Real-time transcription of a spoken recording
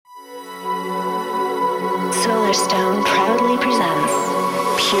Solarstone proudly presents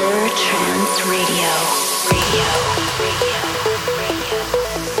Pure Trance Radio.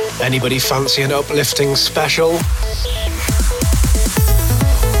 Anybody fancy an uplifting special?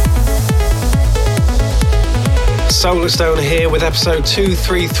 Solarstone here with episode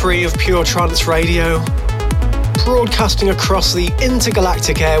 233 of Pure Trance Radio, broadcasting across the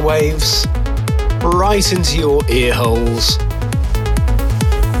intergalactic airwaves, right into your ear holes.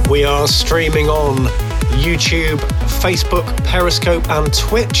 We are streaming on YouTube, Facebook, Periscope and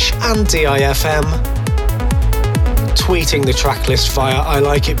Twitch and DIFM. Tweeting the tracklist via I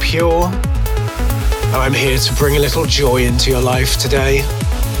Like It Pure. I'm here to bring a little joy into your life today.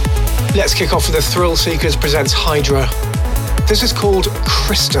 Let's kick off with the Thrill Seekers presents Hydra. This is called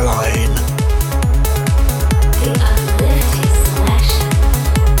Crystalline.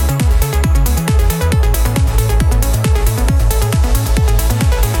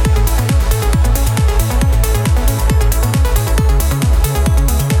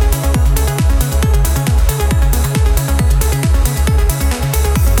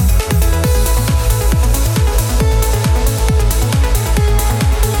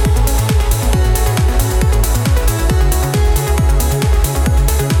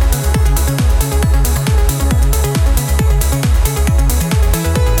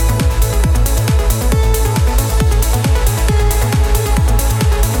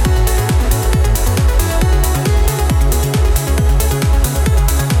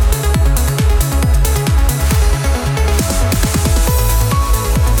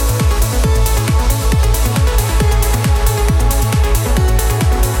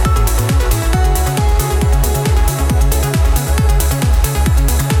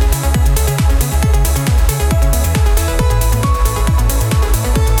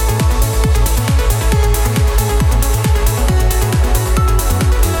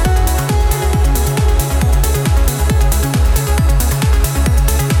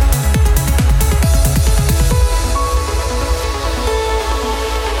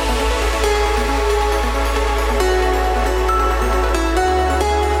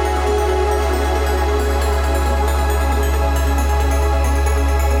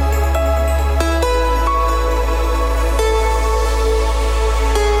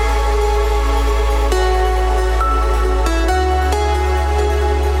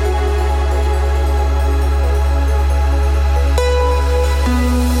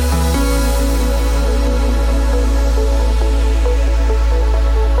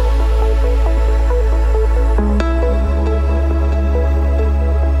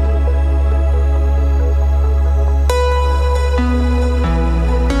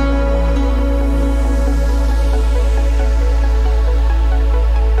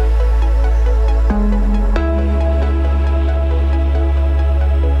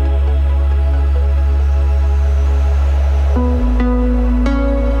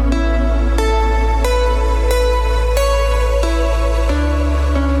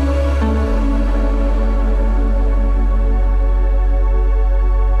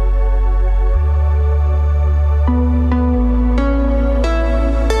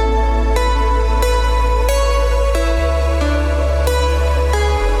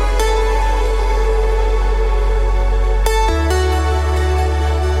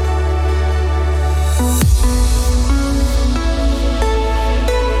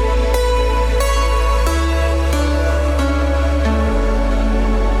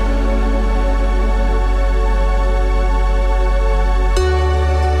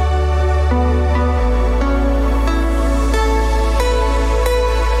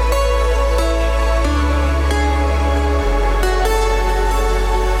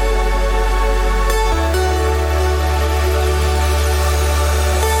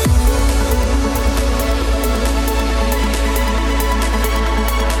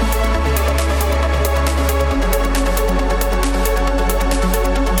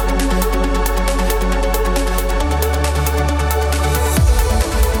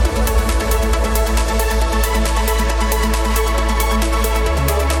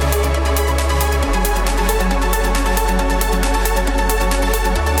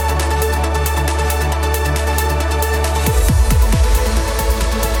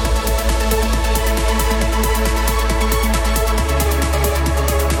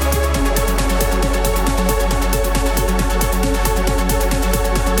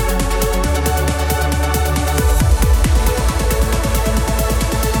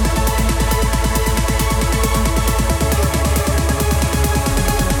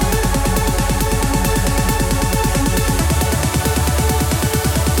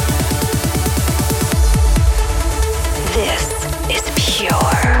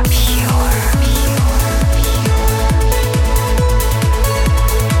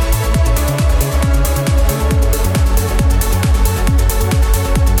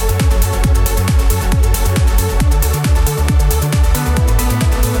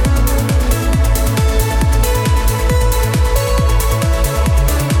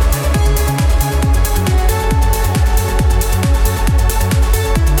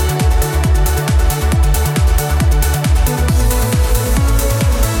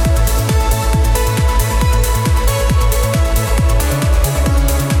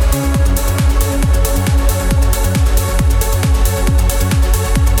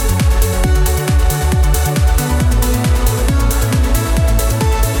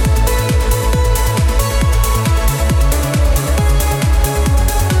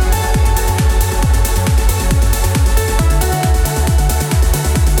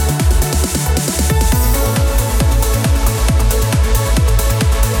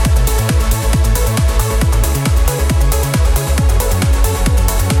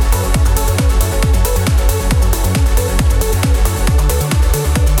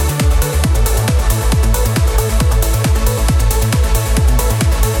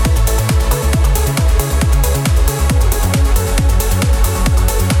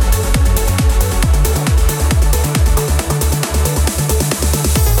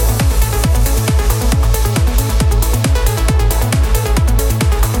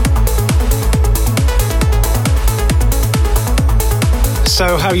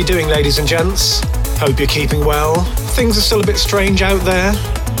 So how are you doing, ladies and gents? Hope you're keeping well. Things are still a bit strange out there,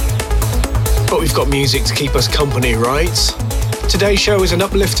 but we've got music to keep us company, right? Today's show is an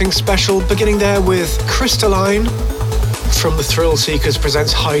uplifting special, beginning there with Crystalline from the Thrill Seekers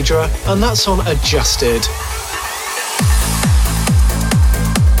presents Hydra, and that's on Adjusted.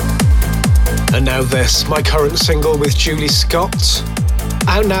 And now this, my current single with Julie Scott,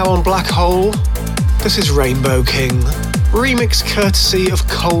 out now on Black Hole. This is Rainbow King, remix courtesy of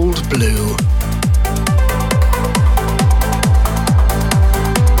Cold Blue.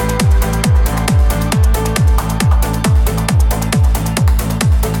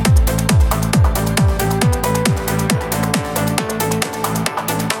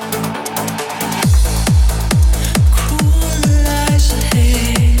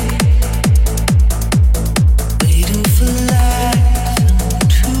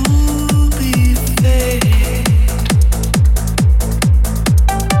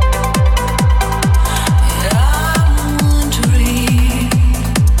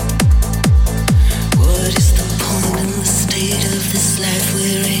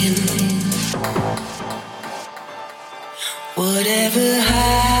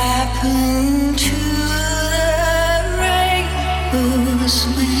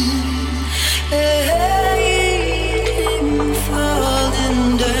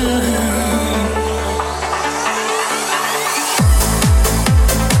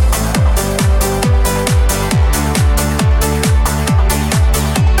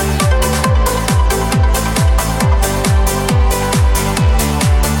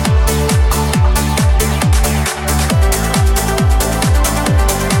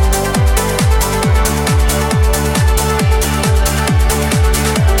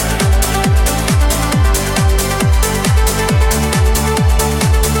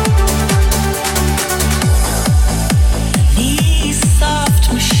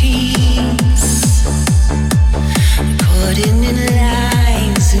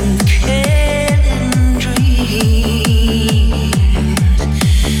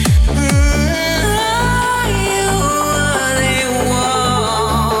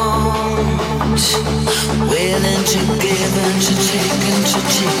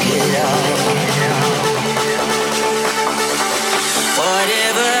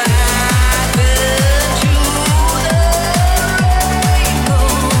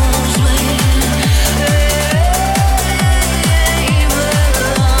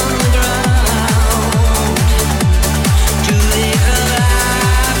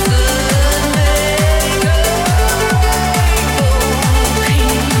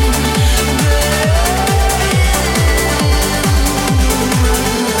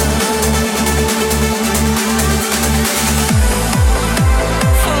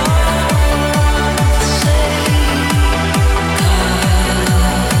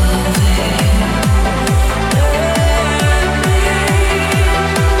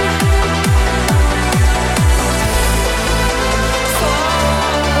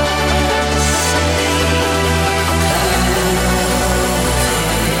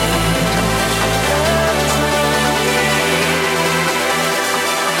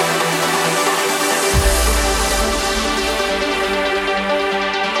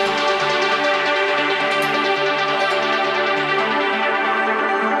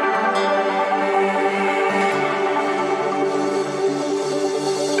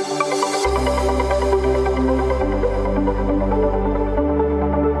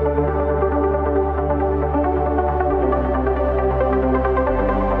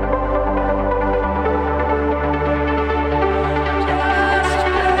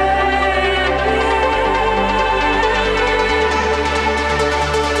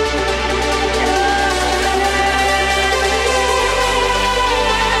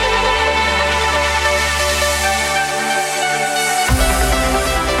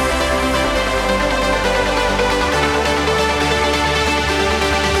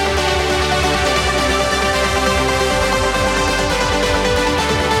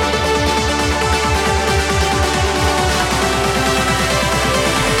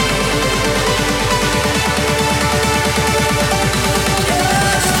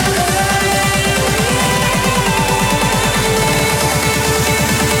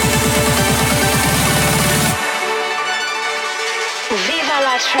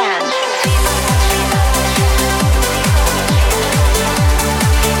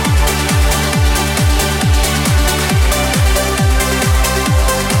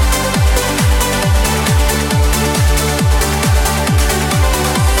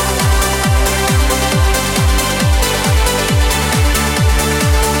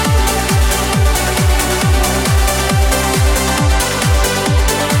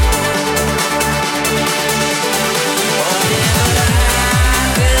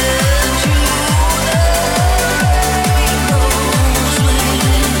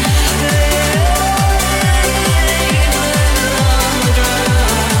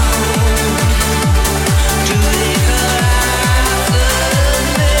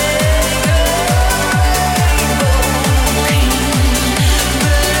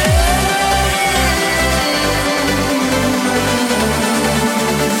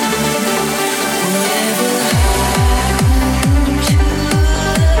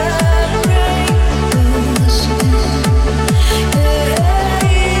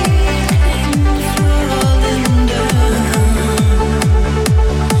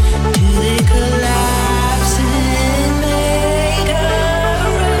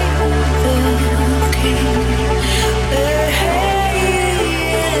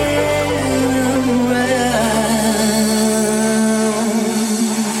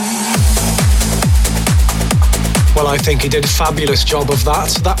 think he did a fabulous job of that.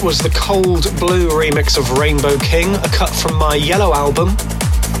 That was the Cold Blue remix of Rainbow King, a cut from my Yellow album.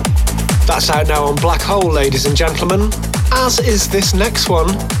 That's out now on Black Hole, ladies and gentlemen, as is this next one,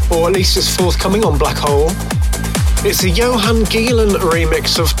 or at least it's forthcoming on Black Hole. It's a Johan Gielen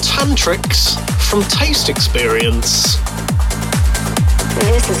remix of Tantrix from Taste Experience.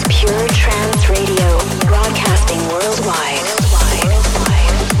 This is Pure Trance Radio, broadcasting worldwide.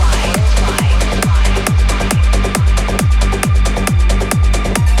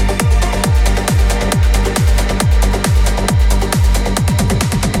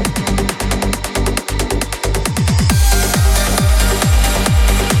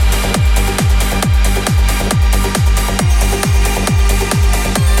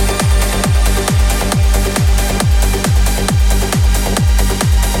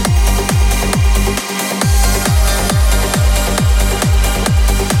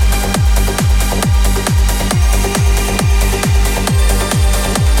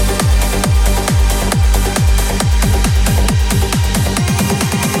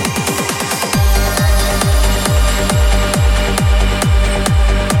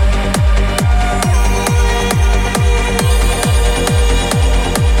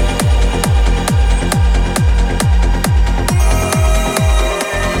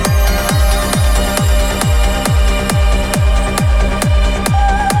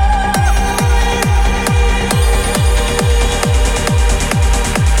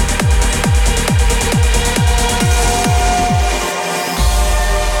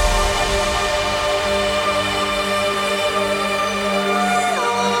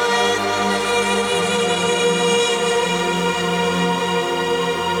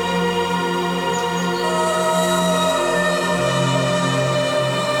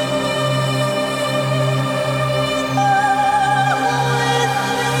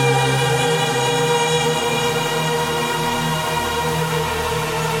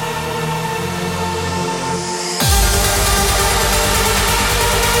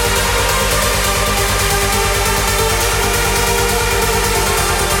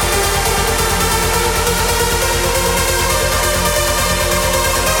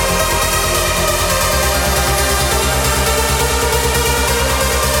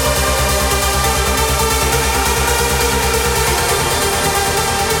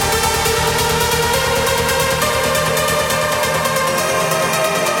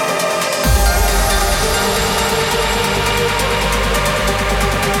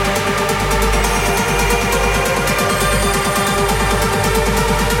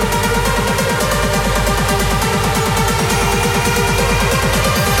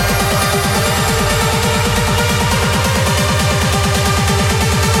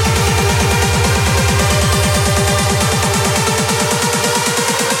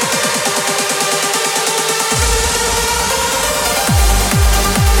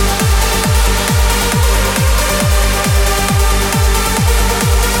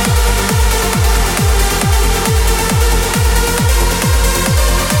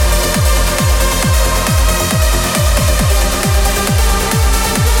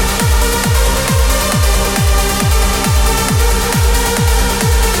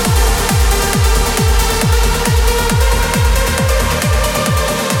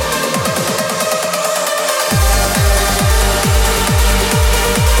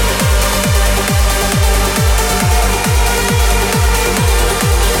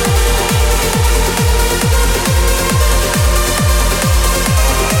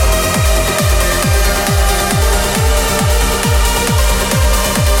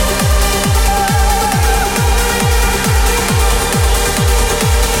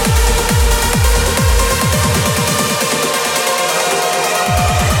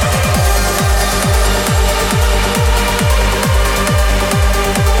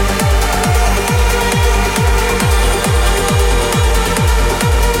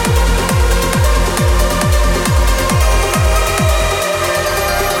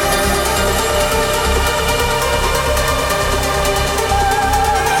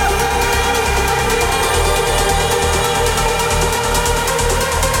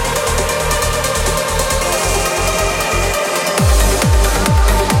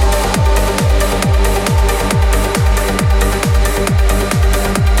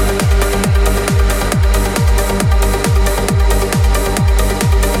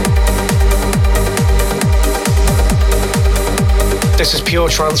 This is Pure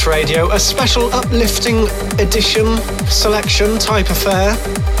Trance Radio, a special uplifting edition, selection type affair.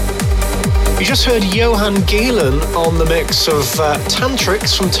 You just heard Johan Gielen on the mix of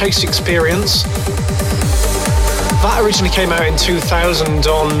Tantrix from Taste Experience. That originally came out in 2000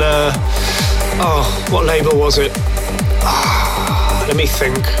 on, what label was it? me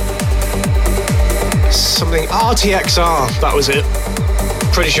think. Something RTXR, that was it.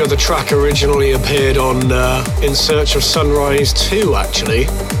 Pretty sure the track originally appeared on In Search of Sunrise 2, actually.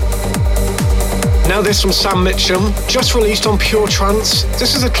 Now this from Sam Mitchum, just released on Pure Trance.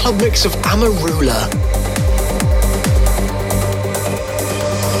 This is a club mix of Amarula.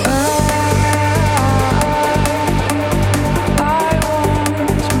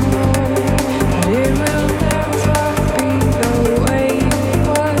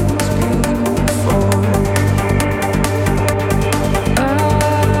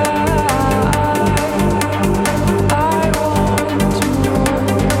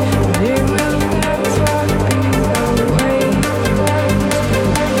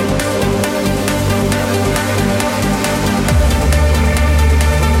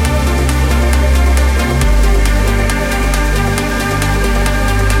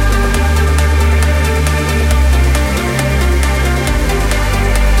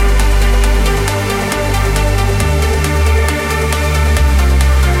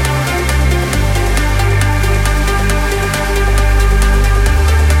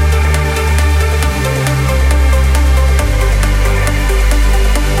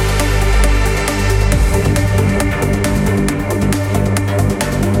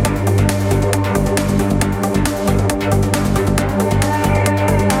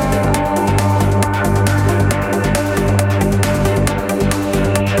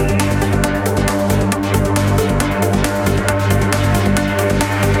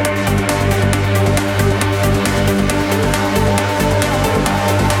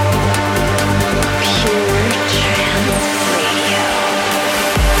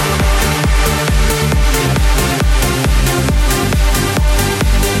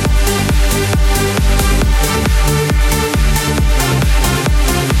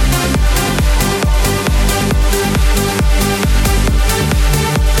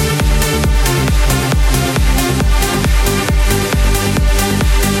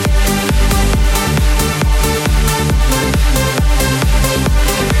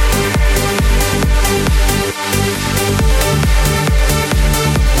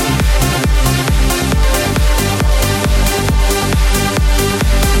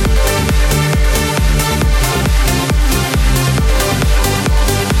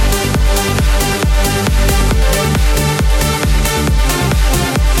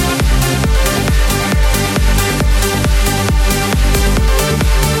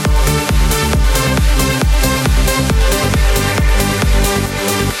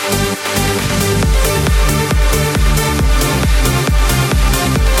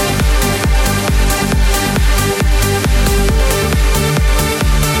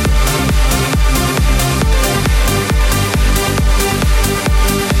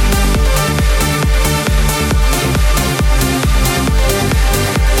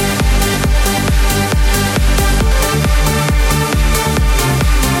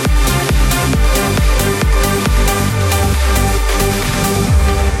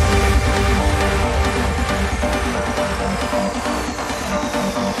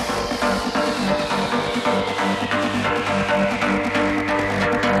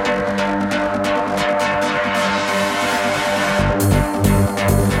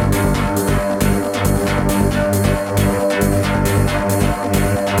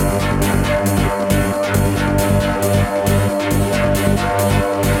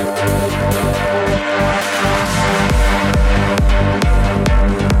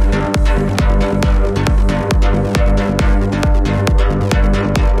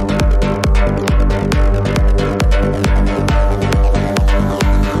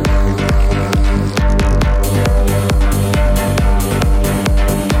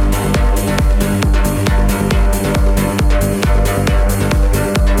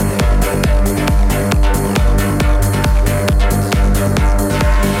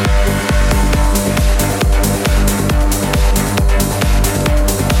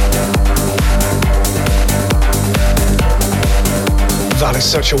 That is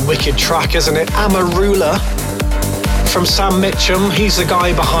such a wicked track, isn't it? Amarula from Sam Mitchum. He's the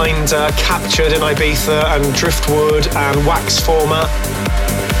guy behind Captured in Ibiza and Driftwood and Wax Format.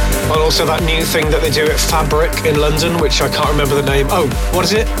 And also that new thing that they do at Fabric in London, which I can't remember the name. Oh, what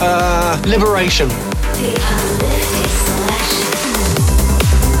is it? Liberation.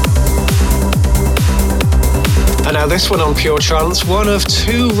 And now this one on Pure Trance, one of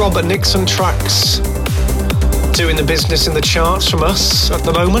two Robert Nixon tracks doing the business in the charts from us at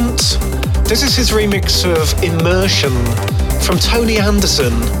the moment. This is his remix of Immersion from Tony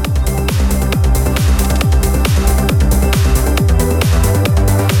Anderson.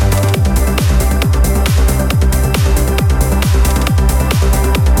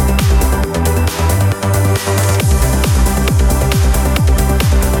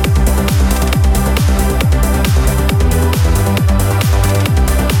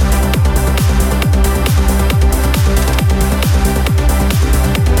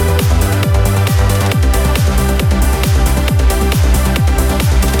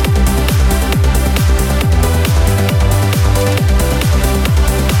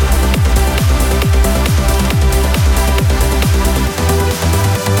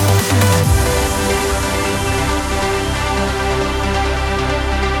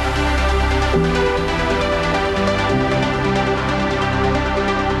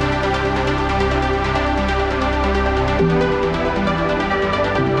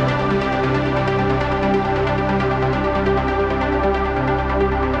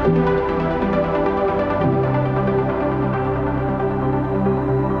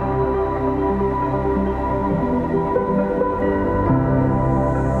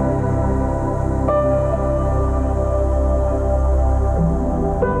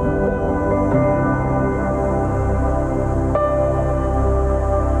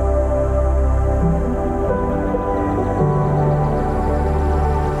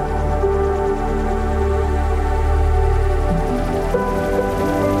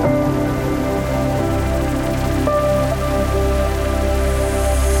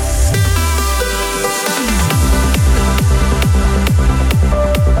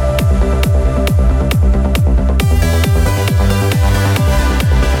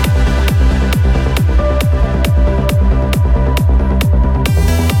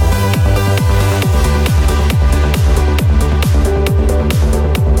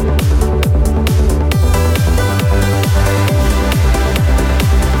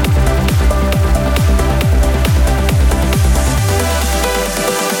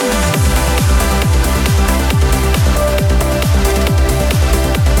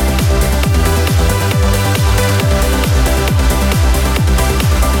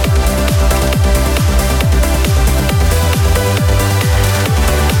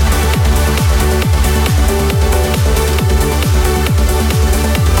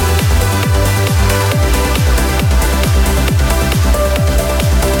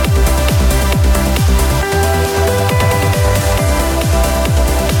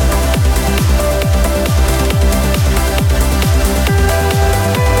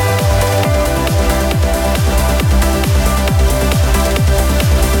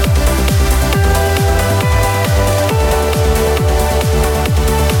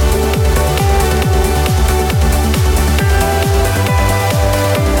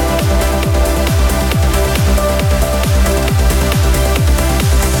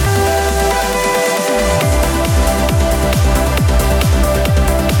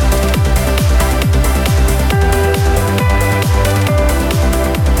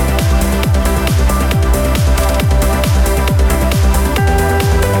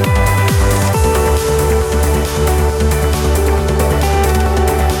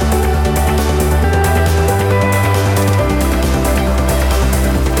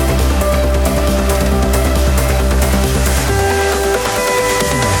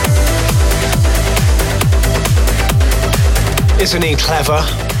 Isn't he clever?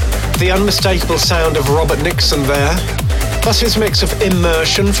 The unmistakable sound of Robert Nixon there. That's his mix of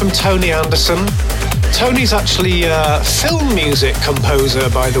Immersion from Tony Anderson. Tony's actually a film music composer,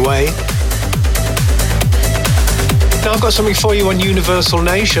 by the way. Now I've got something for you on Universal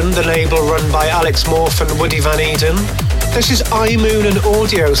Nation, the label run by Alex Morph and Woody Van Eden. This is iMoon and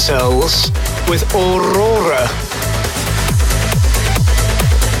Audio Cells with Aurora.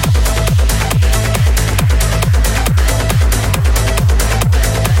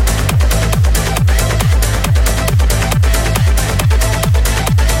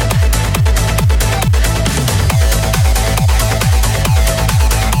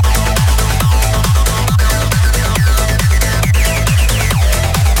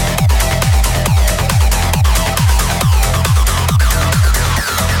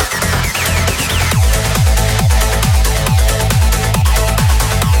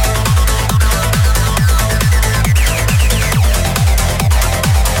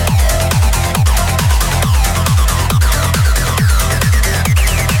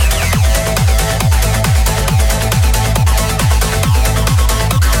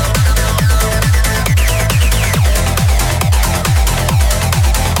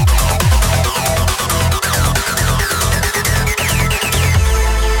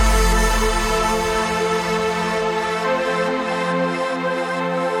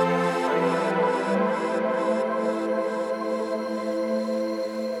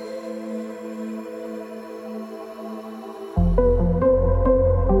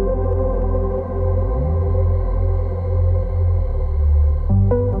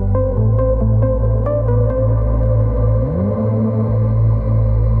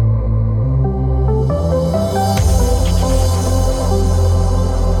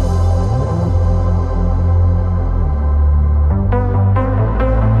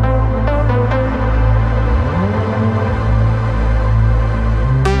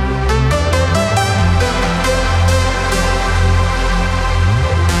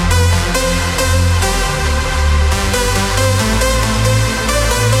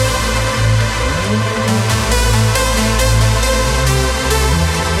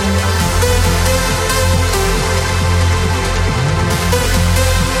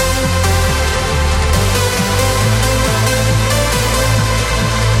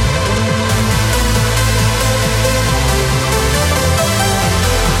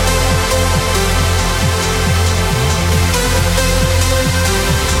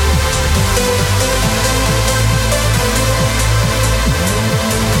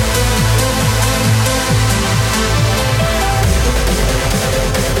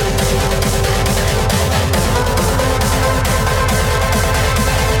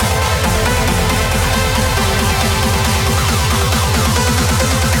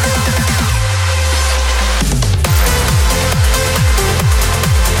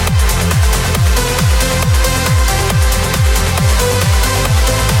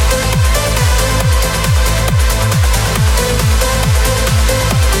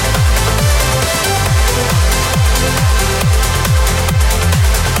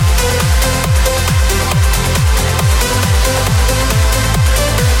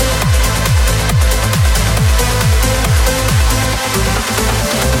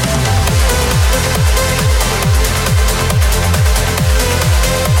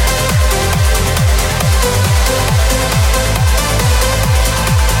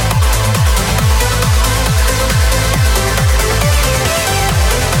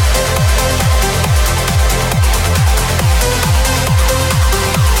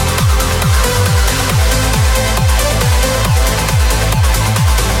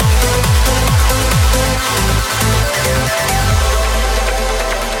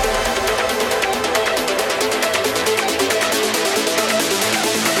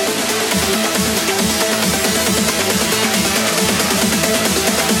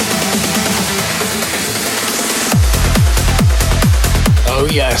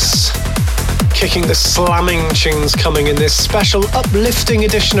 Yes, kicking the slamming tunes coming in this special uplifting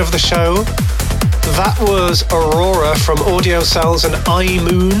edition of the show. That was Aurora from Audio Cells and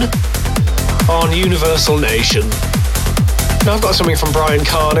iMoon on Universal Nation. Now I've got something from Brian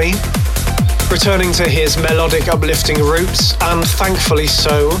Carney, returning to his melodic uplifting roots, and thankfully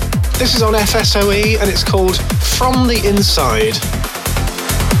so. This is on FSOE and it's called From the Inside.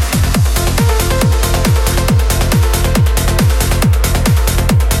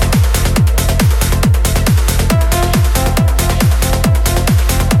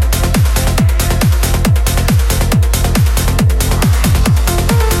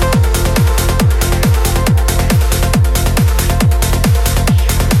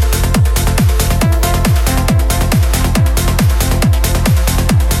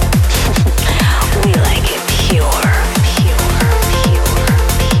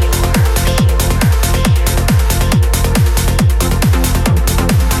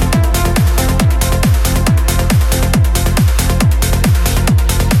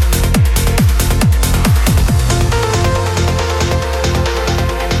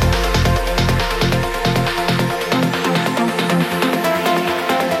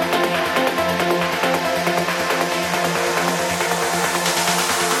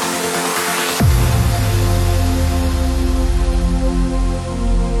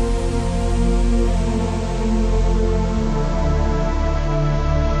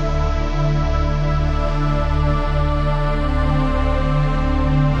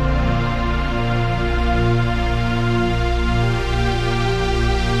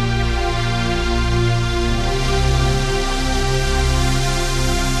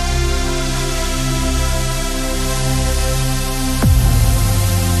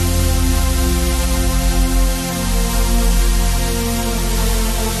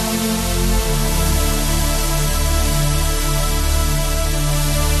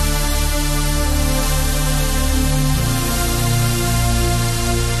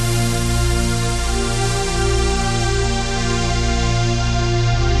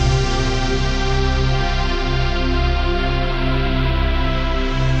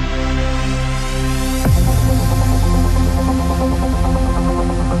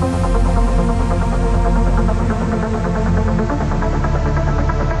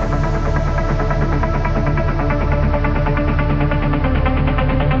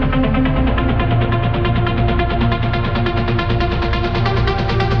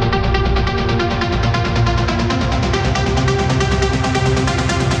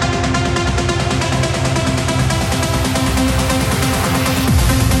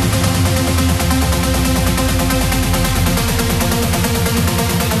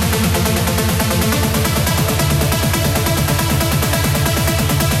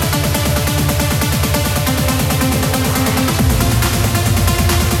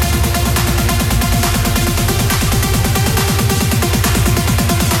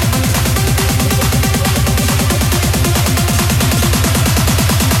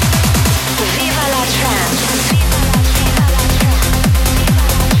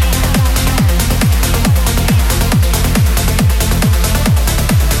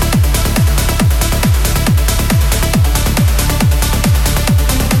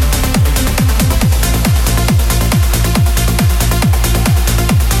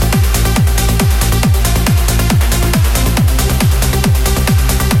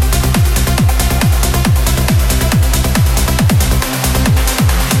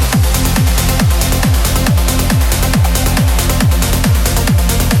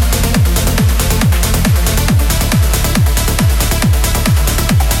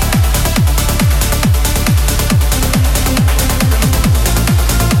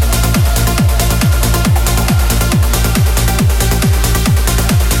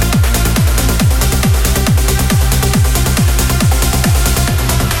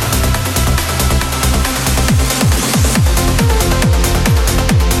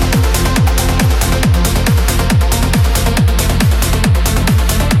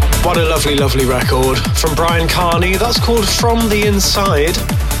 What a lovely, lovely record from Brian Carney. That's called From the Inside.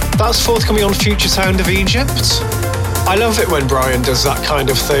 That's forthcoming on Future Sound of Egypt. I love it when Brian does that kind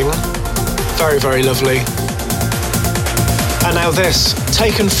of thing. Very, very lovely. And now this,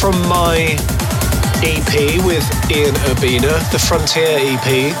 taken from my EP with Ian Urbina, the Frontier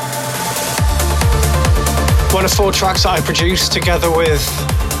EP. One of 4 tracks that I produced together with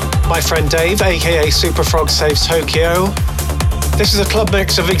my friend Dave, aka Super Frog Saves Tokyo. This is a club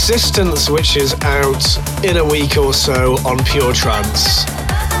mix of Existence, which is out in a week or so on Pure Trance.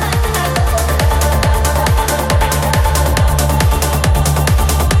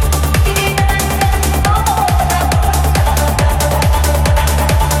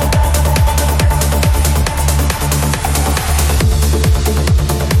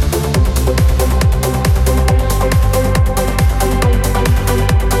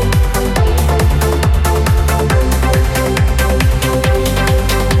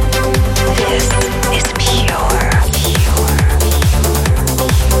 This is pure.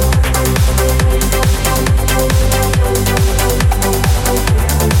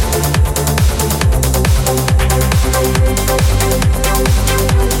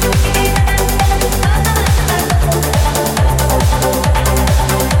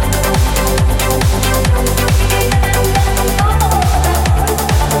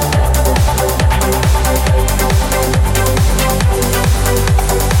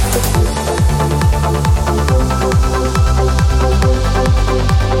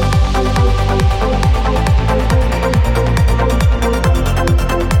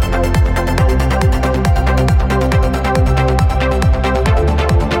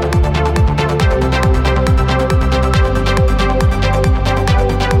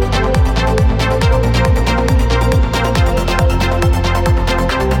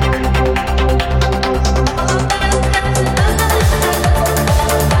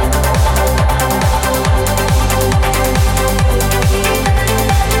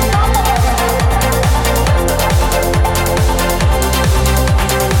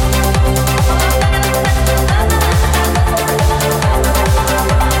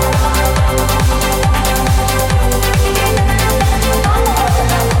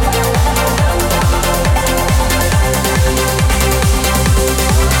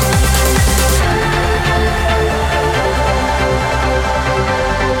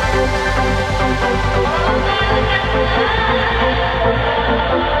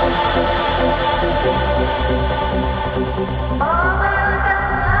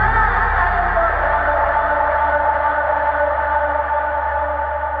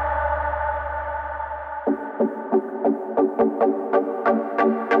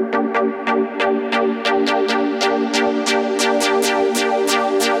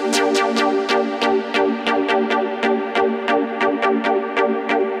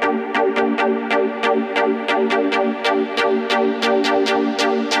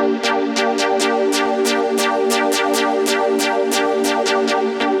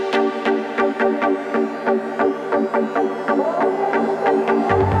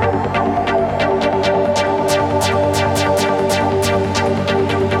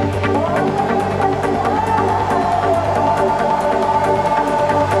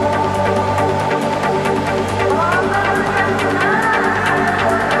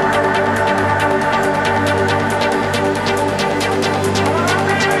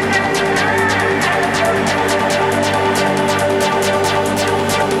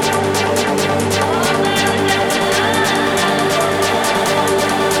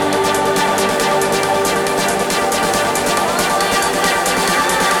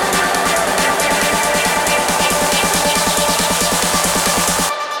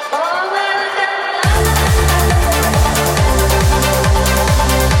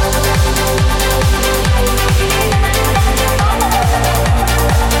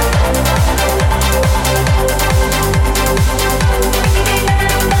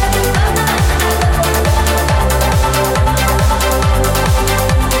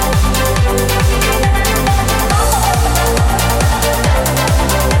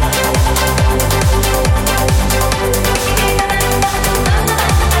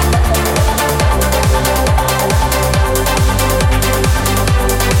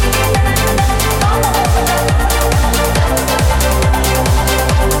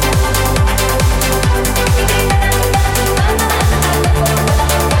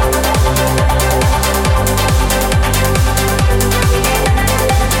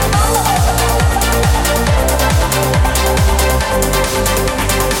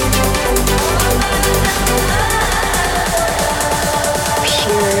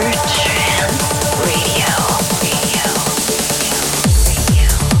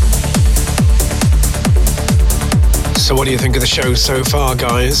 So what do you think of the show so far,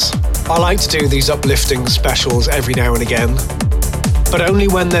 guys? I like to do these uplifting specials every now and again, but only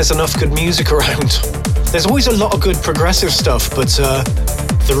when there's enough good music around. There's always a lot of good progressive stuff, but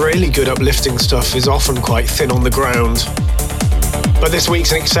the really good uplifting stuff is often quite thin on the ground. But this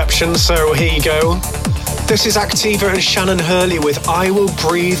week's an exception, so here you go. This is Activa and Shannon Hurley with I Will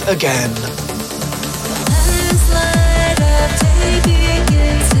Breathe Again.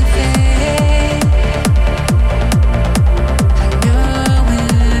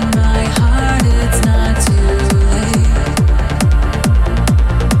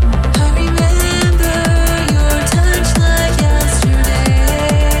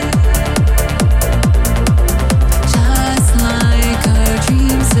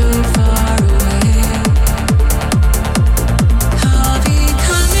 I'll be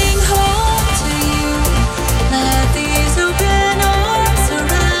coming home.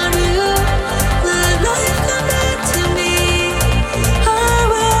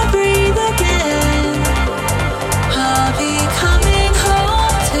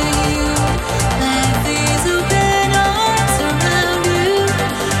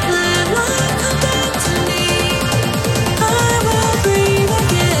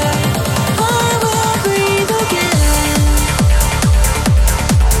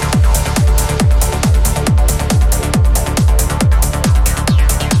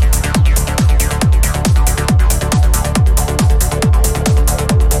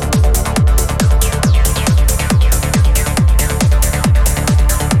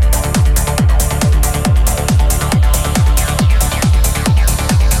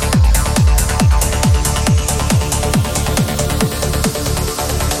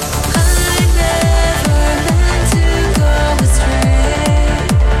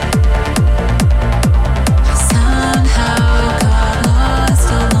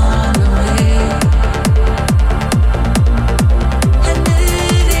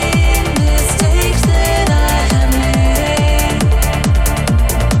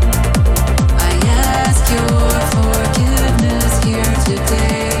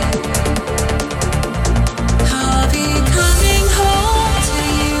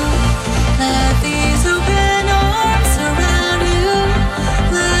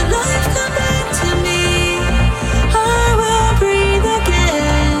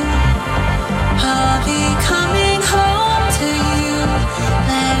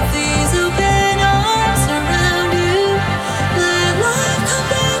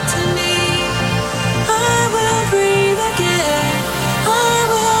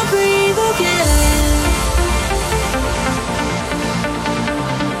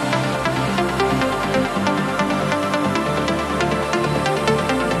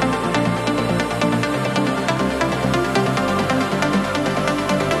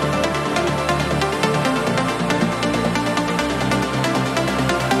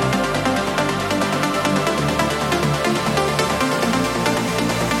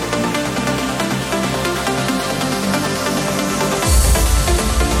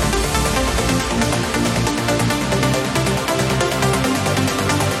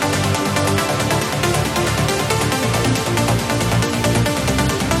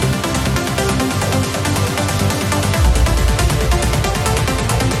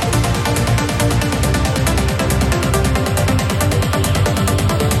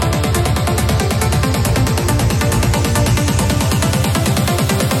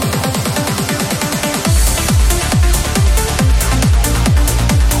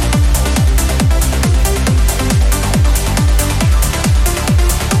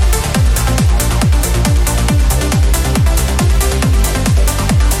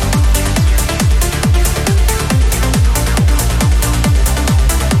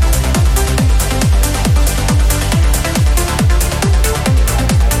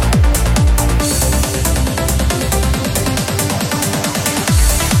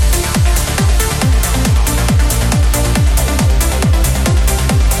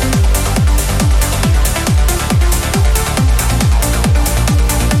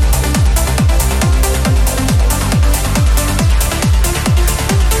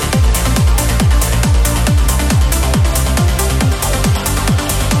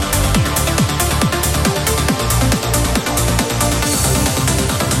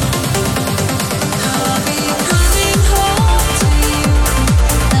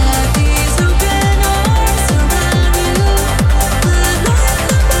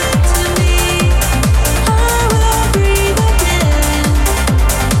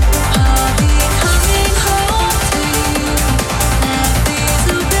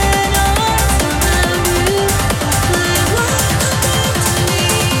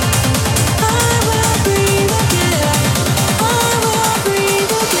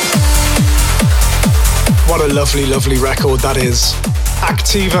 lovely, lovely record that is.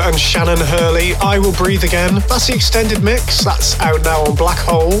 Activa and Shannon Hurley, I Will Breathe Again. That's the extended mix. That's out now on Black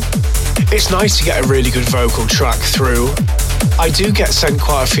Hole. It's nice to get a really good vocal track through. I do get sent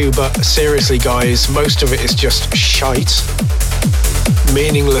quite a few, but seriously guys, most of it is just shite.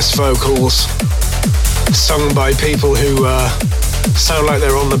 Meaningless vocals sung by people who sound like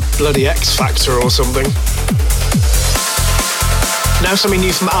they're on the bloody X Factor or something. Now something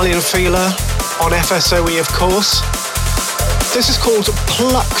new from Aly and Fila on FSOE, of course. This is called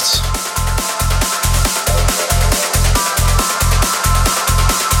Plucked.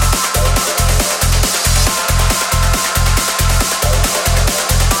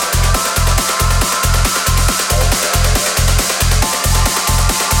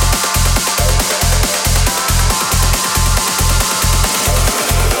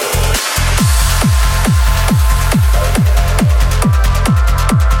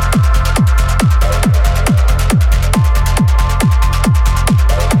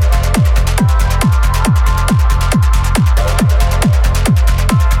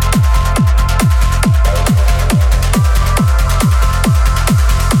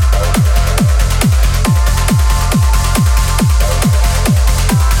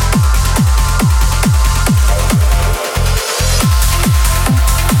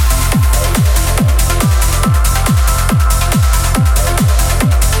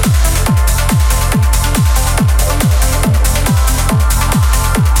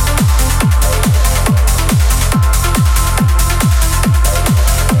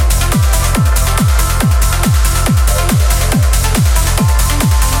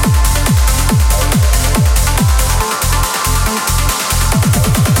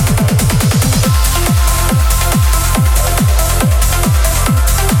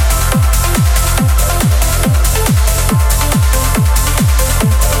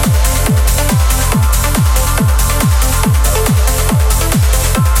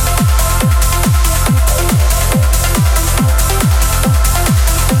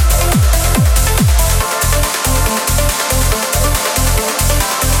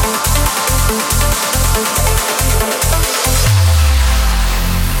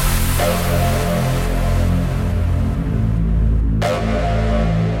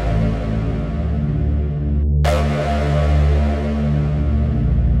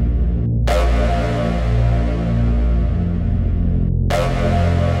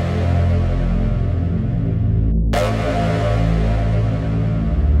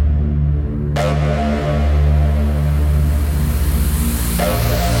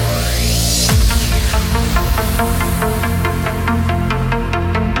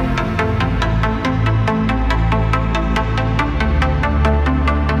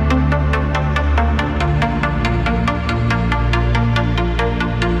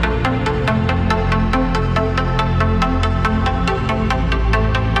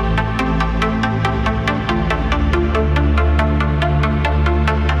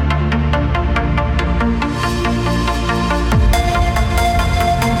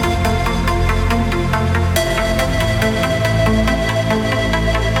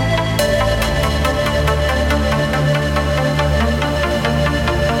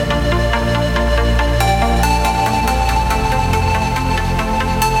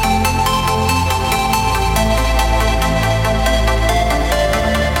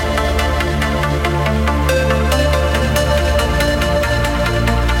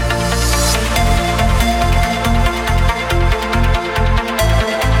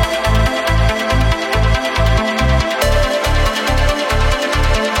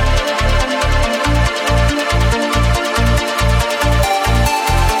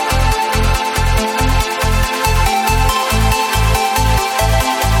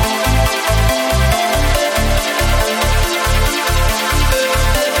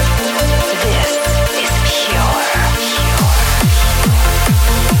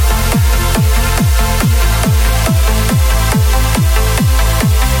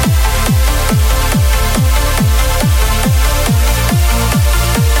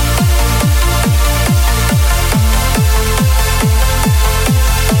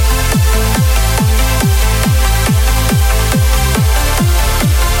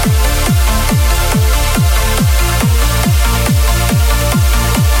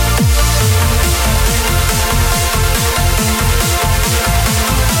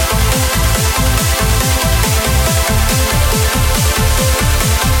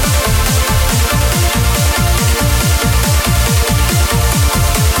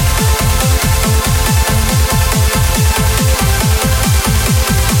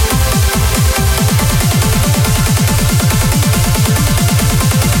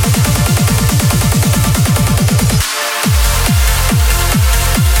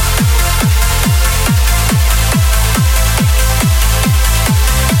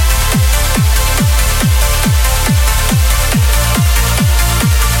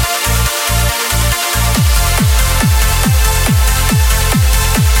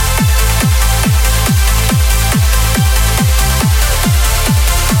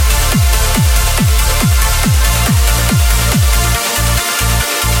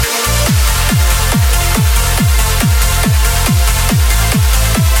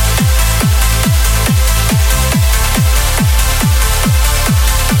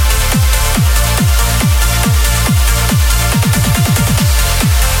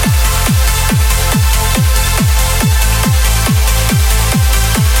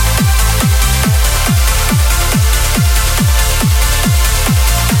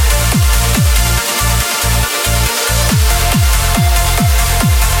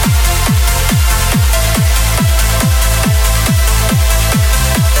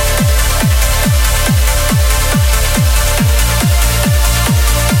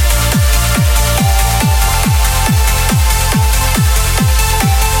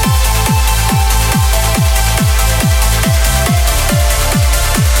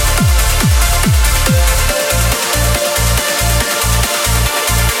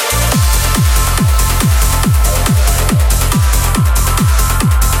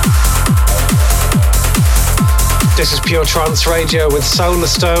 Pure Trance Radio with Solar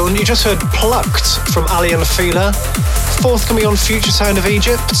Stone. You just heard Plucked from Alien Fila, forthcoming on Future Sound of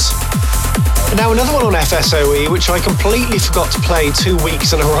Egypt. And now another one on FSOE, which I completely forgot to play 2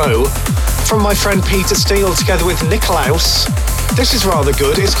 weeks in a row, from my friend Peter Steele together with Nikolaus. This is rather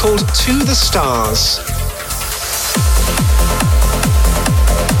good. It's called To the Stars.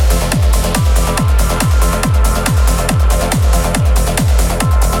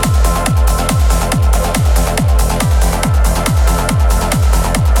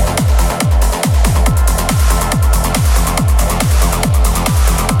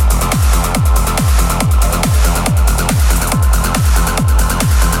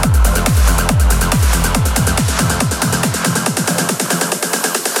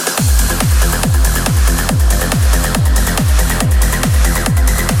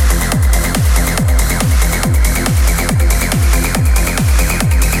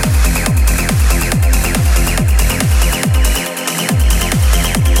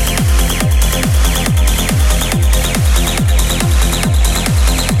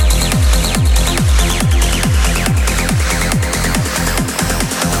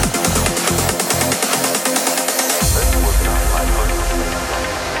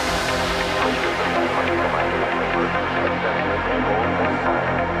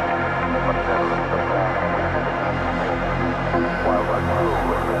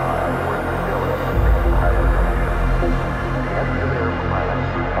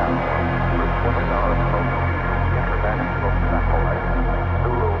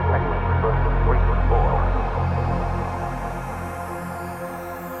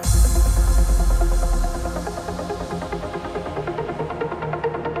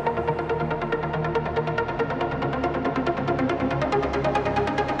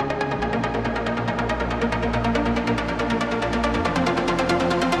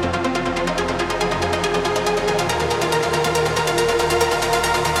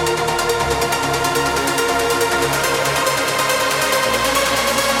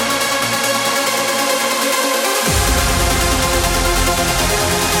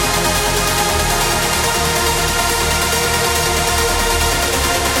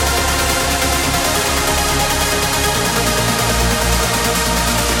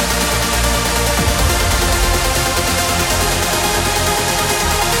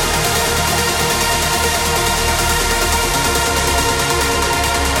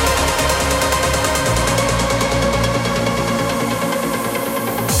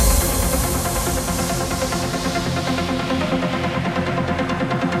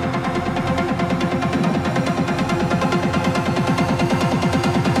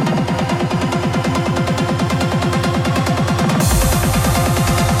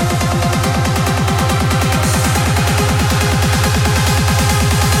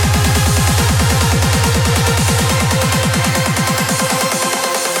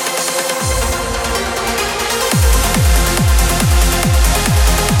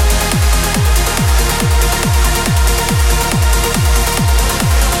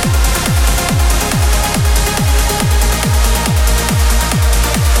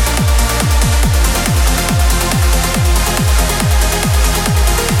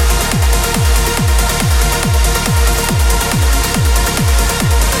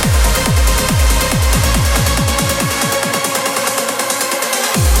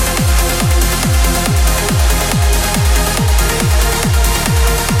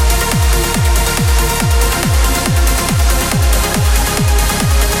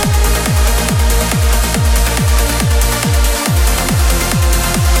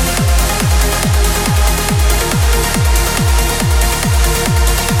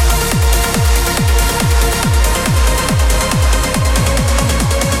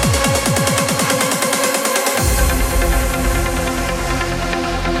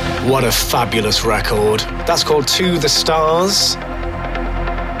 What a fabulous record. That's called To the Stars.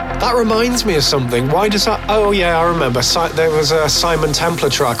 That reminds me of something. Why does that... Oh, yeah, I remember. There was a Simon Templar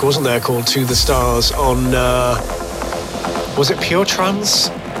track, wasn't there, called To the Stars on... was it Pure Trance?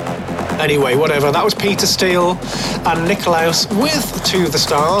 Anyway, whatever. That was Peter Steele and Nikolaus with To the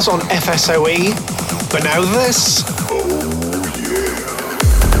Stars on FSOE. But now this...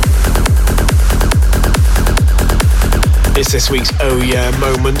 It's this week's Oh Yeah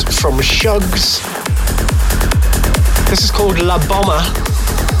moment from Shugs. This is called La Bomba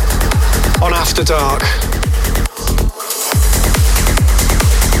on After Dark.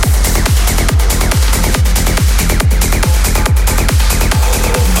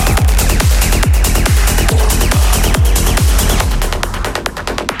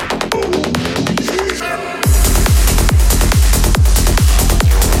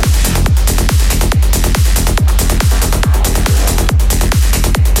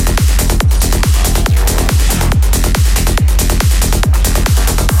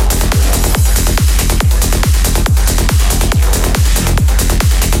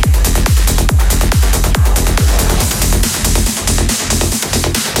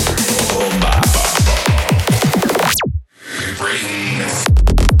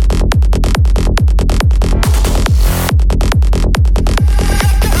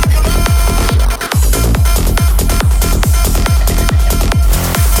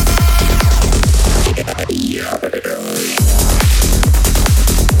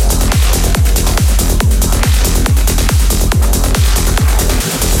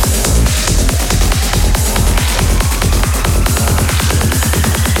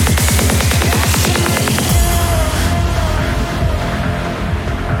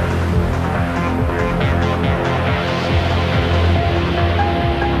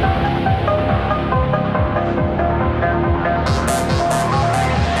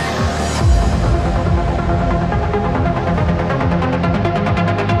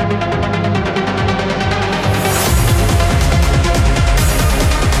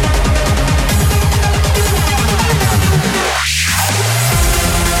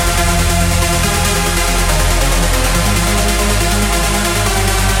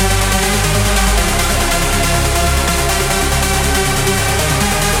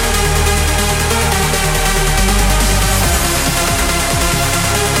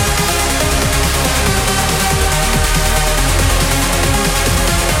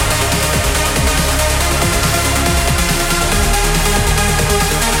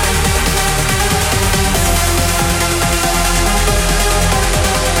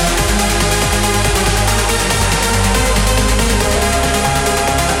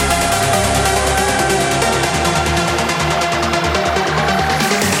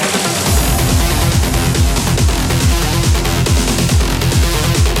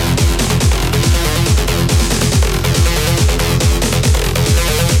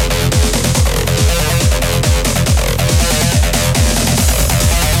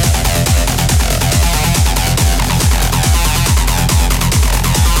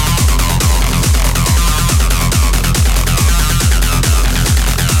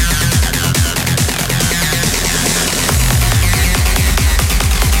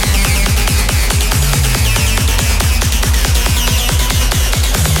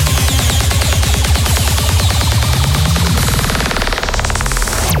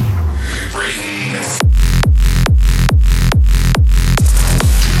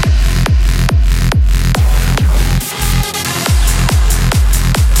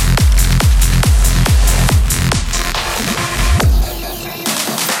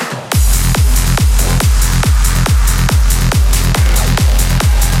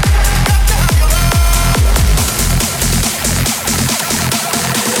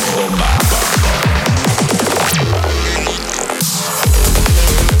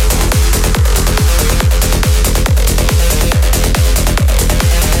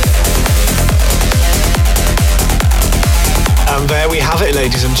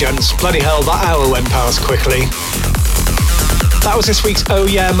 ladies and gents. Bloody hell, that hour went past quickly. That was this week's Oh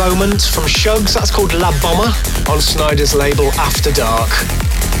Yeah moment from Shugs. That's called La Bomber on Snyder's label After Dark.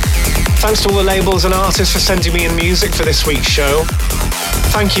 Thanks to all the labels and artists for sending me in music for this week's show.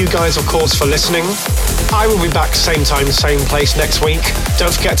 Thank you guys, of course, for listening. I will be back same time, same place next week.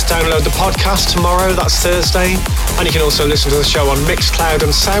 Don't forget to download the podcast tomorrow, that's Thursday. And you can also listen to the show on Mixcloud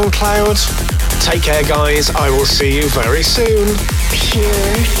and Soundcloud. Take care, guys. I will see you very soon.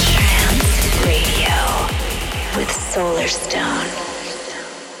 Pure Trance Radio with Solarstone.